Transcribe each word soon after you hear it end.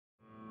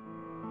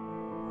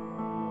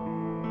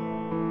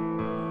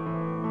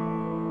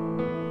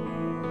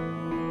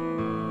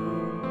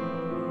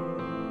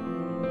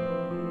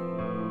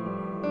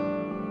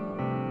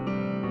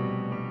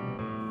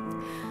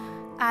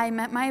I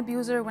met my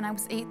abuser when I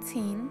was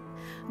 18.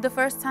 The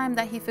first time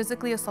that he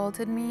physically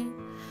assaulted me,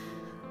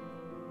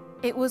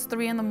 it was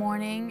 3 in the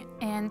morning,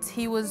 and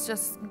he was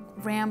just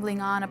rambling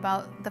on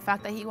about the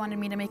fact that he wanted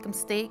me to make him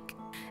steak.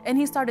 And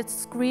he started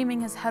screaming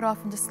his head off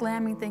and just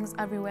slamming things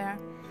everywhere.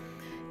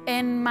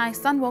 And my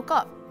son woke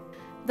up.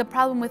 The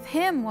problem with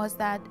him was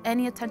that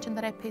any attention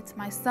that I paid to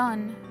my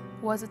son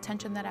was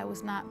attention that I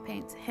was not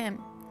paying to him.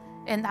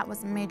 And that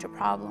was a major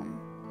problem.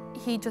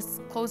 He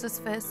just closed his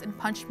fist and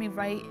punched me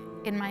right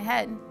in my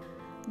head.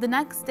 The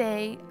next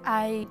day,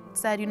 I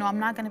said, you know, I'm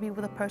not gonna be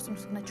with a person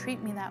who's gonna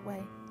treat me that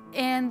way.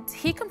 And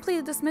he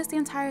completely dismissed the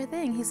entire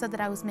thing. He said that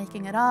I was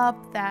making it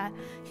up, that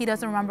he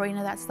doesn't remember any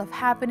of that stuff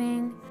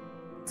happening.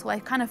 So I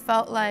kind of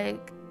felt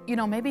like, you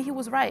know, maybe he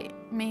was right.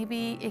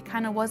 Maybe it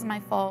kind of was my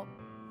fault.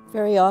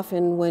 Very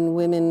often when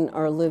women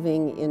are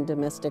living in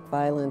domestic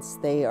violence,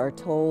 they are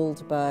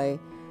told by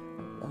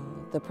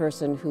the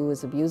person who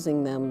is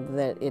abusing them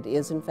that it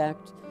is in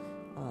fact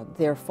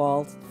their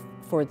fault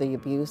for the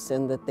abuse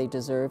and that they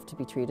deserve to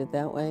be treated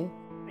that way.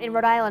 In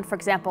Rhode Island, for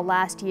example,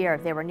 last year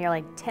there were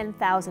nearly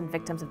 10,000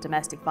 victims of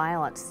domestic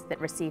violence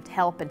that received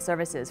help and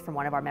services from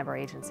one of our member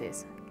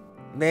agencies.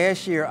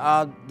 Last year,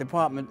 our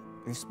department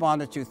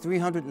responded to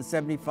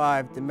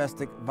 375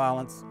 domestic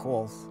violence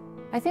calls.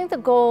 I think the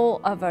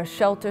goal of a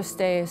shelter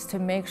stay is to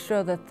make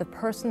sure that the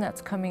person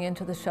that's coming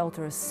into the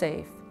shelter is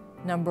safe,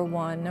 number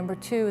one. Number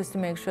two is to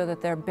make sure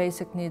that their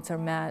basic needs are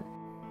met.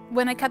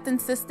 When I kept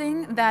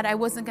insisting that I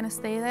wasn't gonna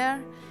stay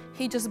there,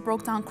 he just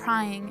broke down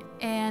crying,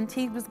 and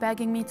he was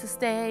begging me to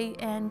stay,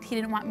 and he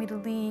didn't want me to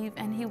leave,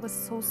 and he was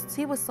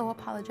so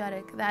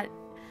apologetic that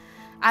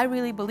I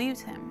really believed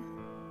him.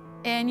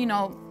 And you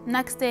know,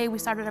 next day we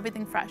started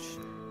everything fresh.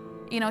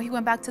 You know, he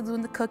went back to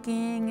doing the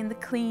cooking and the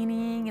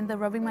cleaning and the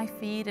rubbing my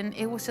feet, and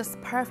it was just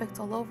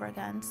perfect all over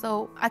again.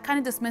 So I kind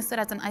of dismissed it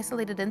as an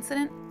isolated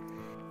incident.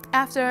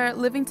 After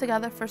living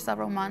together for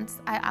several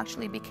months, I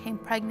actually became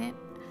pregnant.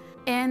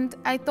 And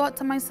I thought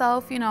to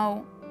myself, you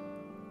know,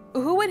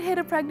 who would hit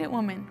a pregnant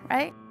woman,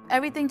 right?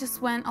 Everything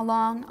just went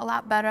along a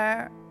lot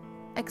better,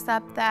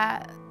 except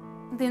that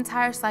the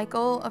entire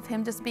cycle of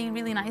him just being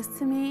really nice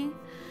to me,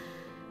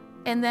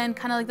 and then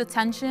kind of like the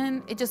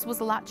tension, it just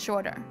was a lot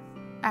shorter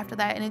after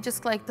that. And it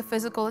just like the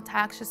physical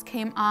attacks just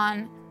came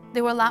on.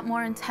 They were a lot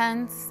more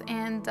intense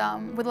and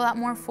with a lot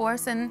more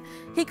force. And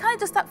he kind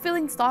of just stopped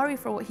feeling sorry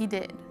for what he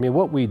did. I mean,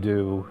 what we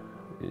do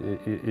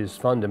is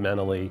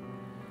fundamentally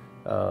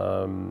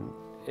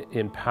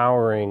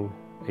empowering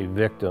a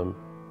victim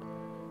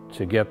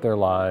to get their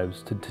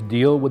lives, to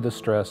deal with the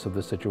stress of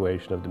the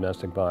situation of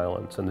domestic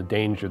violence and the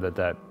danger that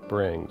that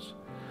brings,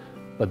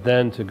 but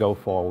then to go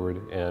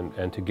forward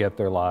and to get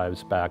their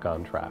lives back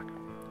on track.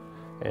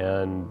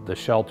 And the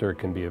shelter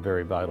can be a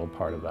very vital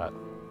part of that.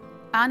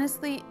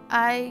 Honestly,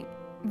 I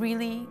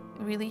really,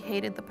 really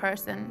hated the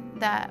person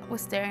that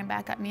was staring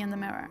back at me in the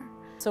mirror.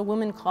 So a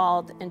woman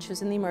called and she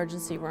was in the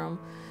emergency room,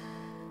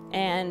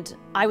 and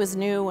I was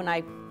new and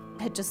I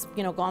had just,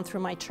 you know, gone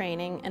through my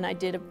training, and I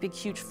did a big,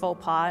 huge faux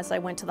pas. I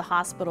went to the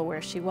hospital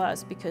where she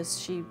was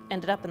because she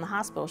ended up in the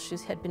hospital. She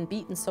had been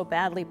beaten so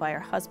badly by her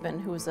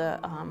husband, who was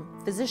a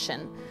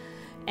physician,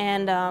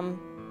 and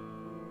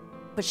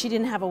but she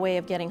didn't have a way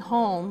of getting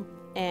home,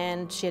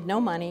 and she had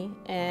no money,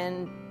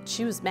 and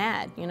she was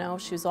mad. You know,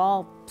 she was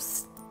all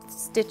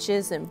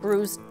stitches and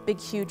bruised, big,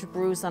 huge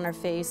bruise on her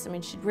face. I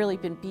mean, she'd really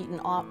been beaten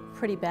off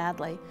pretty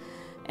badly.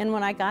 And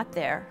when I got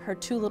there, her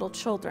 2 little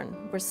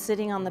children were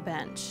sitting on the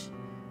bench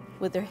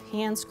with their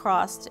hands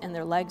crossed and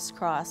their legs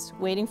crossed,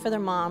 waiting for their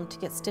mom to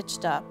get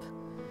stitched up.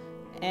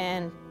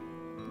 And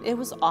it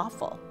was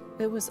awful.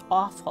 It was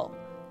awful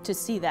to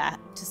see that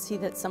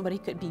somebody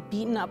could be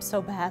beaten up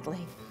so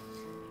badly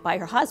by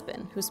her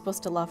husband, who's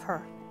supposed to love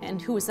her, and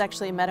who was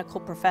actually a medical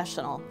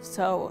professional.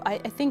 So I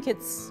think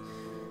it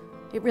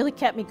really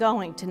kept me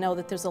going to know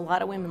that there's a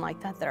lot of women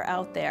like that are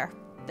out there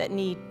that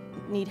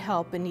need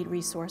help and need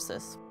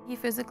resources. He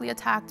physically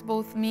attacked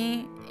both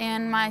me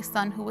and my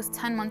son, who was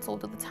 10 months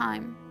old at the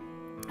time.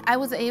 I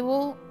was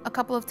able a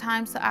couple of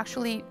times to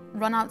actually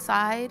run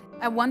outside.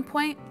 At one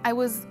point, I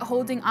was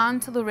holding on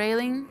to the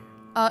railing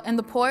in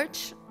the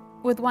porch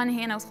with one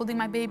hand. I was holding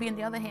my baby in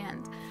the other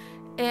hand.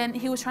 And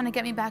he was trying to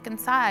get me back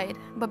inside,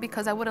 but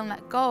because I wouldn't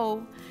let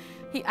go,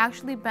 he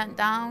actually bent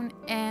down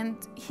and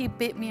he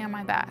bit me on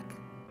my back.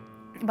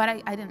 But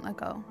I didn't let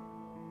go.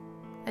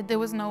 There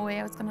was no way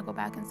I was gonna go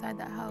back inside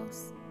that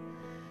house.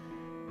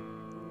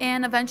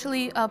 And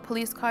eventually a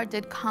police car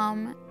did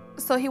come.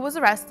 So he was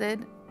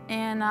arrested,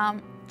 and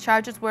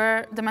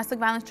domestic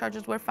violence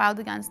charges were filed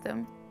against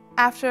him.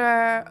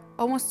 After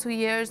almost 2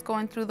 years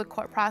going through the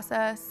court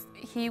process,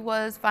 he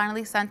was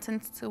finally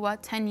sentenced to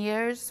 10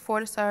 years,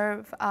 4 to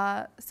serve,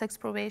 6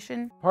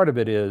 probation. Part of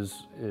it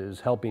is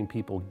helping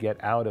people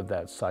get out of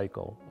that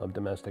cycle of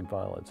domestic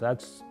violence.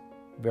 That's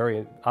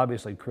very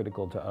obviously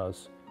critical to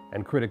us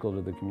and critical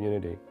to the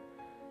community.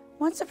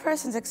 Once a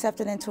person's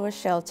accepted into a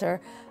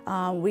shelter,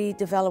 we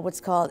develop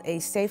what's called a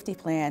safety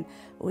plan.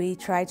 We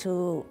try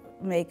to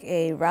make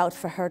a route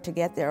for her to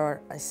get there,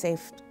 or a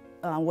safe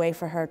way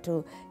for her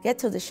to get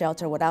to the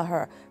shelter without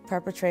her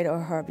perpetrator or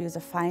her abuser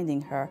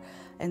finding her.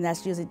 And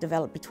that's usually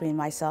developed between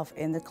myself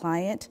and the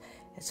client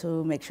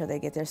to make sure they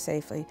get there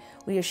safely.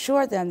 We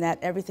assure them that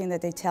everything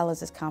that they tell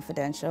us is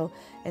confidential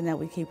and that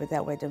we keep it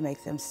that way to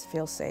make them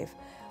feel safe.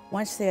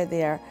 Once they're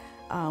there,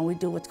 we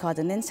do what's called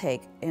an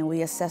intake, and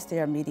we assess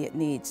their immediate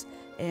needs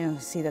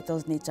and see that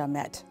those needs are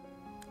met.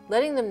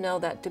 Letting them know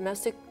that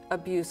domestic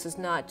abuse is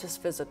not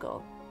just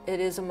physical, it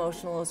is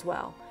emotional as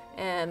well.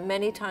 And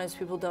many times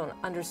people don't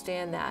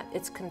understand that.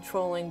 It's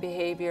controlling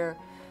behavior.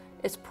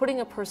 It's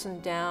putting a person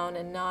down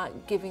and not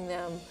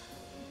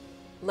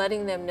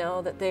letting them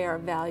know that they are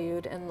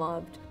valued and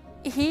loved.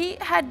 He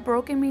had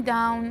broken me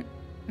down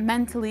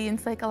mentally and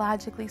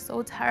psychologically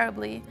so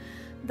terribly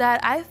that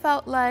I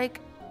felt like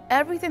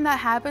everything that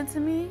happened to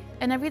me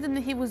and everything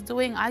that he was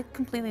doing, I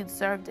completely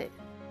deserved it.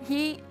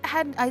 He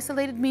had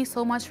isolated me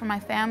so much from my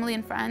family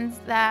and friends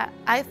that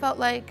I felt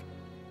like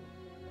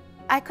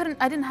I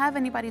didn't have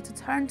anybody to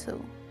turn to.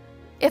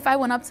 If I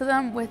went up to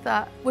them with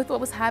what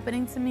was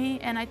happening to me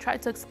and I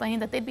tried to explain,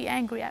 that they'd be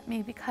angry at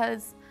me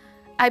because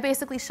I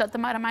basically shut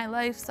them out of my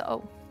life,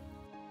 so,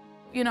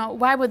 you know,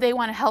 why would they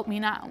want to help me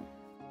now?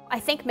 I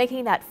think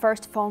making that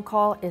first phone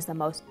call is the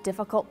most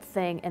difficult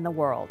thing in the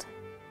world.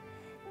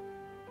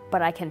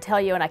 But I can tell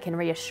you and I can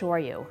reassure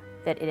you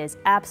that it is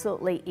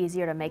absolutely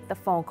easier to make the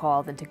phone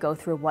call than to go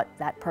through what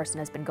that person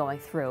has been going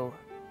through,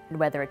 and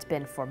whether it's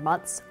been for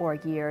months or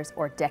years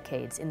or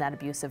decades in that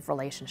abusive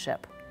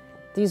relationship.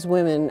 These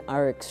women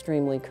are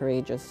extremely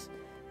courageous.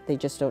 They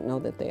just don't know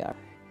that they are.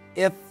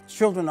 If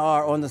children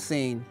are on the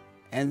scene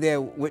and they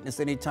witness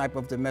any type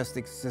of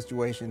domestic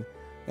situation,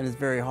 then it's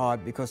very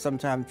hard because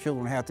sometimes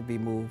children have to be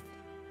moved.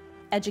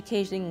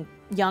 Educating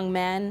Young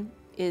men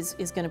is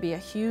going to be a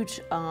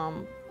huge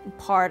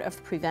part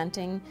of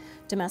preventing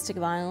domestic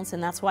violence,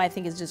 and that's why I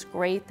think it's just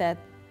great that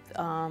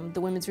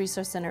the Women's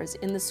Resource Center is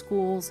in the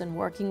schools and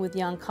working with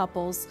young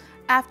couples.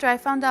 After I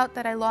found out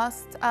that I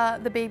lost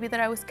the baby that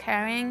I was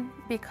carrying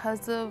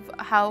because of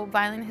how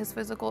violent his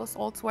physical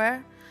assaults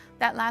were,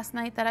 that last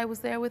night that I was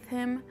there with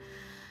him,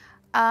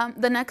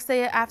 the next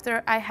day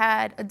after I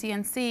had a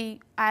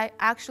DNC, I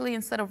actually,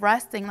 instead of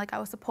resting like I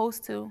was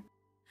supposed to,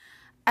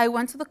 I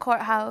went to the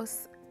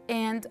courthouse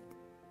and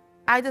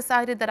I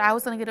decided that I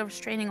was going to get a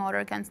restraining order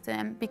against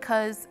him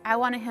because I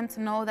wanted him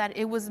to know that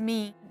it was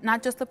me,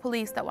 not just the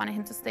police, that wanted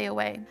him to stay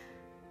away.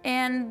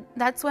 And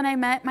that's when I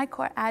met my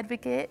court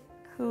advocate,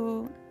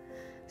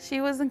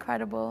 she was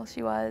incredible.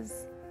 She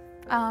was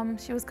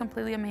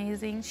completely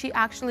amazing. She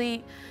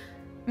actually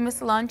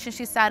missed lunch and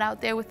she sat out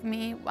there with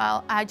me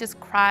while I just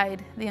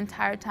cried the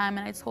entire time,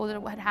 and I told her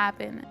what had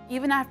happened.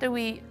 Even after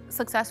we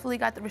successfully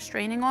got the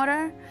restraining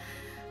order,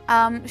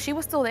 she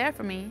was still there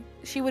for me.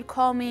 She would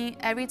call me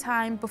every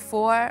time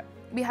before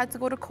we had to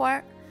go to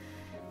court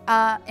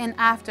and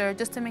after,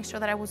 just to make sure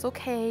that I was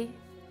okay,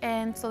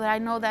 and so that I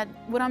know that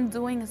what I'm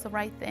doing is the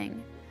right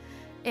thing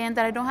and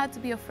that I don't have to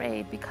be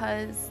afraid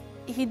because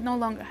he no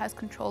longer has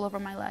control over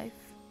my life.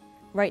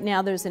 Right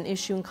now there's an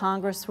issue in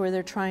Congress where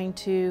they're trying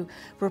to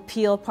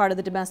repeal part of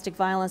the Domestic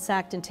Violence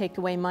Act and take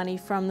away money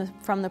from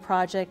the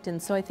project, and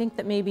so I think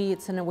that maybe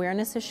it's an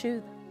awareness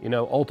issue. You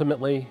know,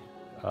 ultimately,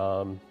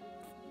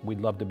 we'd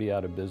love to be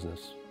out of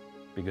business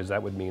because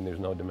that would mean there's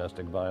no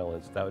domestic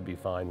violence. That would be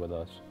fine with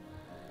us.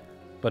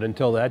 But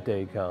until that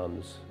day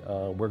comes,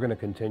 we're going to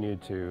continue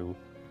to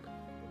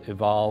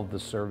evolve the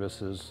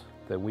services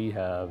that we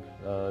have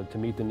to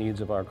meet the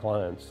needs of our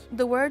clients.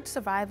 The word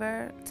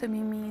survivor to me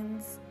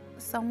means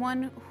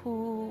someone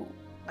who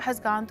has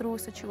gone through a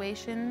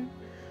situation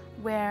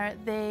where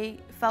they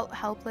felt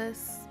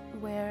helpless,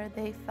 where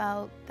they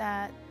felt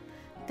that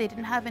they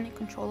didn't have any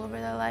control over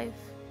their life,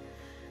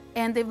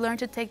 and they've learned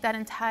to take that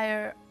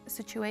entire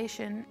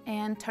situation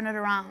and turn it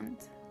around.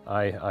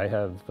 I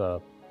have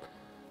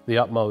the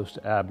utmost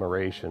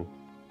admiration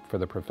for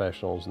the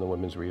professionals in the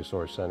Women's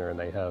Resource Center, and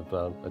they have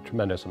a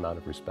tremendous amount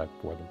of respect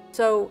for them.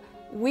 So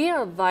we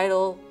are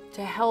vital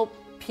to help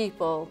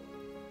people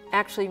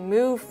actually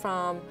move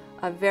from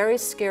a very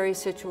scary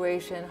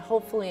situation,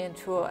 hopefully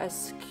into a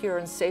secure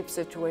and safe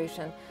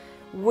situation.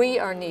 We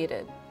are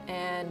needed,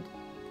 and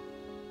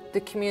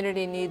the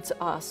community needs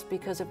us,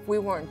 because if we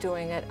weren't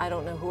doing it, I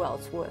don't know who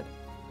else would.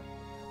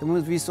 The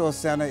Women's Resource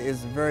Center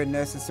is a very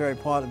necessary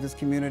part of this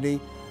community,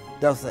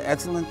 does an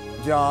excellent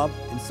job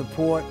in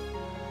support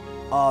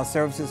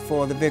services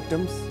for the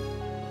victims,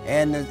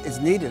 and it's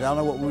needed. I don't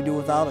know what we would do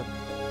without it.